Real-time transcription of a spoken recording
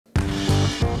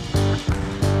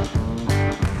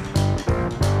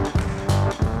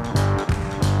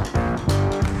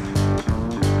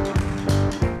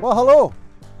Well, hello,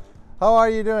 how are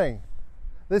you doing?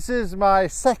 This is my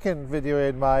second video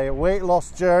in my weight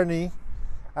loss journey,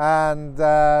 and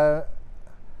I've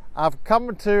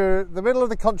come to the middle of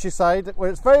the countryside where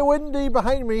it's very windy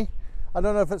behind me. I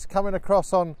don't know if it's coming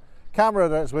across on camera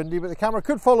that it's windy, but the camera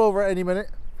could fall over at any minute.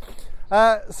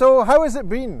 So how has it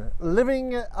been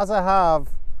living as I have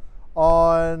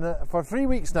for 3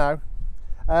 weeks now?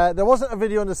 There wasn't a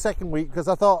video in the second week because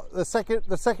I thought the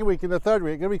second week and the third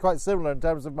week are going to be quite similar in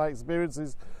terms of my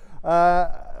experiences,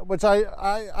 which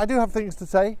I do have things to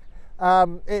say.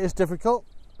 It is difficult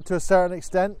to a certain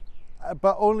extent,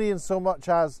 but only in so much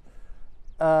as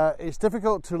it's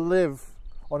difficult to live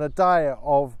on a diet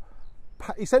of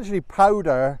essentially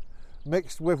powder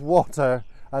mixed with water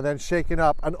and then shaken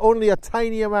up, and only a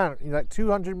tiny amount, like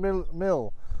 200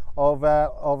 mil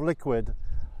of liquid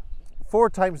 4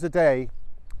 times a day.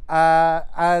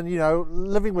 And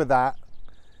living with that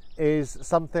is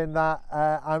something that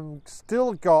I'm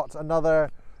still got another,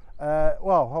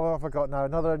 how have I got now?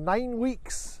 Another 9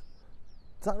 weeks.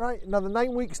 Is that right? Another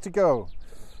 9 weeks to go.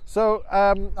 So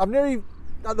I'm nearly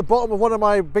at the bottom of one of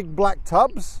my big black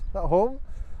tubs at home,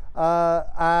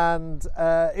 and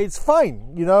it's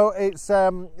fine.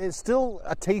 It's still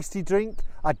a tasty drink.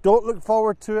 I don't look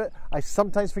forward to it. I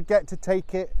sometimes forget to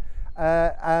take it.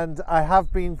 And I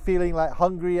have been feeling like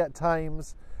hungry at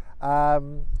times,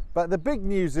 but the big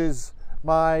news is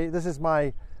this is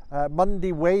my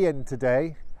Monday weigh-in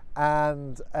today,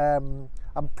 and I'm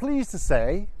pleased to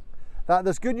say that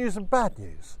there's good news and bad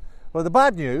news. Well, the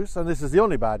bad news, and this is the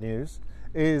only bad news,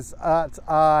 is that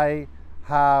I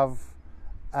have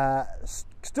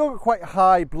still got quite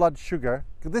high blood sugar.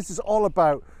 This is all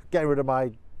about getting rid of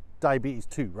my diabetes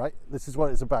too, right? This is what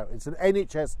it's about. It's an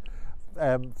NHS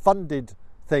funded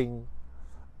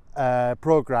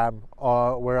program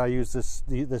where I use this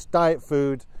diet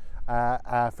food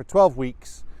for 12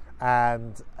 weeks,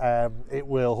 and it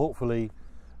will hopefully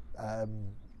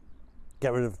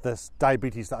get rid of this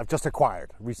diabetes that I've just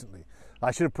acquired recently.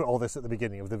 I should have put all this at the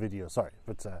beginning of the video, sorry,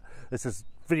 but this is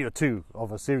video 2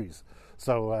 of a series,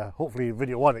 so hopefully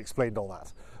video 1 explained all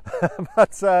that.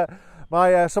 But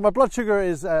my blood sugar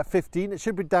is 15. It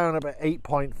should be down about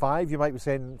 8.5. You might be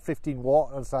saying 15 what?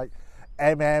 It's like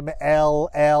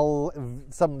mmLL,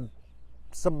 some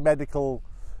medical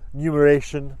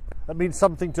numeration. That means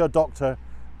something to a doctor,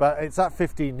 but it's at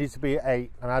 15. Needs to be at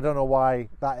 8, and I don't know why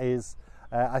that is.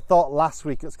 I thought last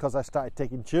week it's because I started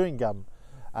taking chewing gum,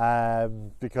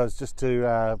 because just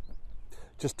to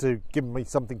give me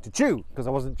something to chew, because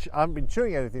I haven't been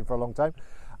chewing anything for a long time.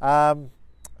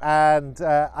 And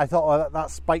I thought that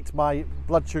spiked my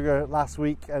blood sugar last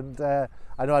week, and I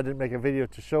know I didn't make a video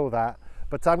to show that,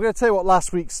 but I'm going to tell you what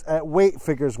last week's weight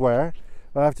figures were.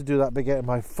 I have to do that by getting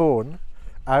my phone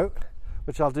out,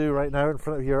 which I'll do right now in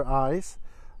front of your eyes,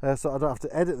 so I don't have to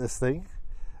edit this thing.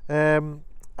 And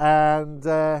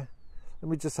let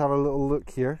me just have a little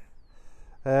look here.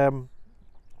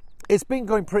 It's been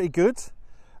going pretty good.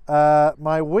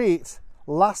 My weight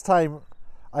last time,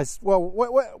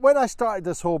 when I started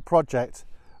this whole project,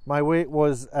 my weight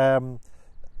was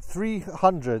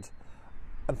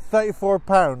 334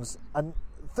 pounds and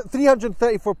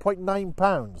 334.9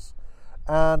 pounds,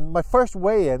 and my first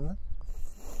weigh-in,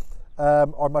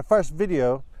 or my first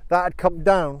video, that had come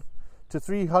down to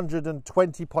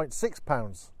 320.6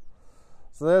 pounds.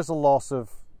 So there's a loss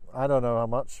of, I don't know how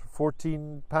much,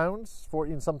 14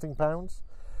 something pounds.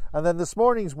 And then this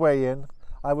morning's weigh-in,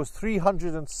 I was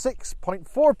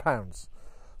 306.4 pounds.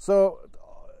 So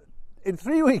in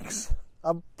 3 weeks,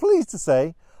 I'm pleased to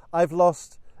say I've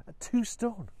lost 2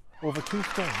 stone, over 2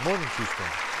 stone, more than 2 stone.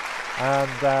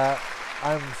 And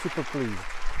I'm super pleased.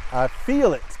 I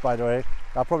feel it, by the way.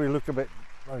 I'll probably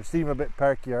seem a bit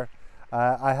perkier.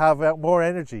 I have more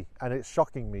energy, and it's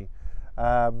shocking me.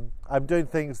 I'm doing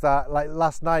things that, like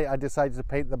last night, I decided to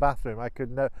paint the bathroom. I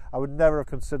would never have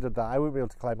considered that. I wouldn't be able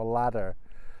to climb a ladder.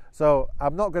 So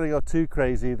I'm not going to go too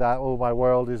crazy that, oh, my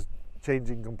world is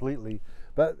changing completely.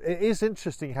 But it is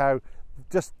interesting how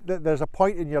just there's a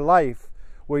point in your life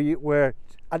where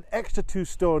an extra 2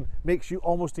 stone makes you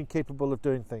almost incapable of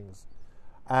doing things.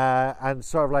 And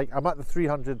sort of like, I'm at the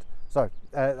 300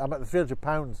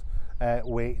 pounds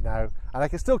weight now, and I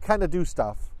can still kind of do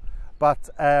stuff, but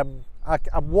I'm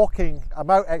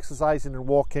out exercising and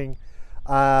walking,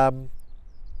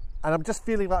 and I'm just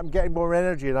feeling like I'm getting more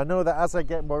energy, and I know that as I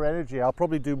get more energy, I'll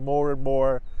probably do more and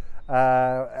more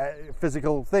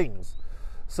physical things.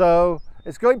 So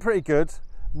it's going pretty good.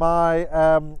 My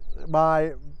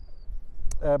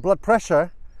blood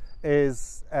pressure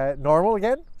is normal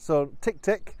again, so tick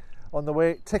tick on the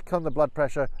weight, tick on the blood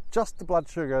pressure, just the blood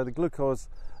sugar, the glucose,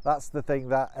 That's the thing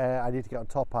that I need to get on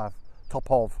top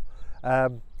of.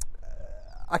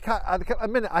 I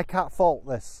can't fault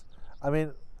this. I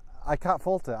mean, I can't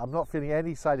fault it. I'm not feeling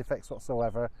any side effects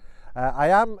whatsoever. I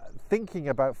am thinking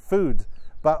about food,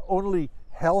 but only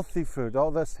healthy food.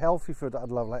 All this healthy food that I'd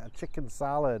love, like a chicken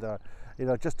salad, or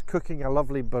just cooking a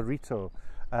lovely burrito.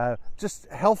 Just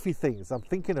healthy things I'm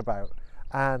thinking about,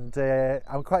 and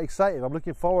I'm quite excited. I'm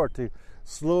looking forward to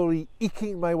slowly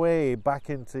eking my way back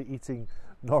into eating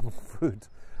normal food.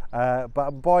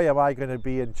 But boy, am I going to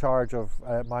be in charge of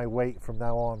my weight from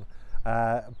now on.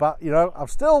 But I'm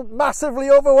still massively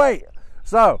overweight,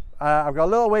 so I've got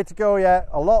a little way to go yet,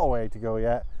 a lot of way to go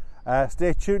yet.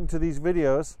 Stay tuned to these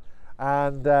videos,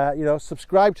 and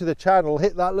subscribe to the channel,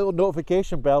 hit that little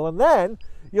notification bell, and then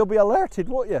you'll be alerted,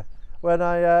 won't you, when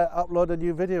I upload a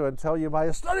new video and tell you my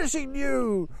astonishing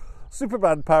new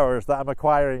Superman powers that I'm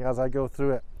acquiring as I go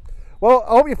through it. Well,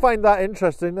 I hope you find that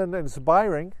interesting and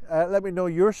inspiring. Let me know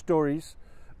your stories.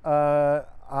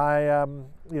 I've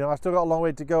still got a long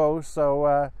way to go,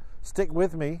 so stick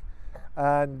with me,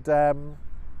 and I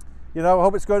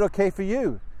hope it's going okay for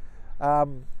you.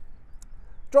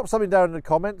 Drop something down in the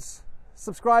comments,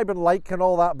 subscribe and like and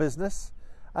all that business,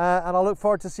 and I look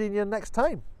forward to seeing you next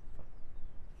time.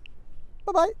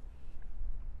 Bye bye.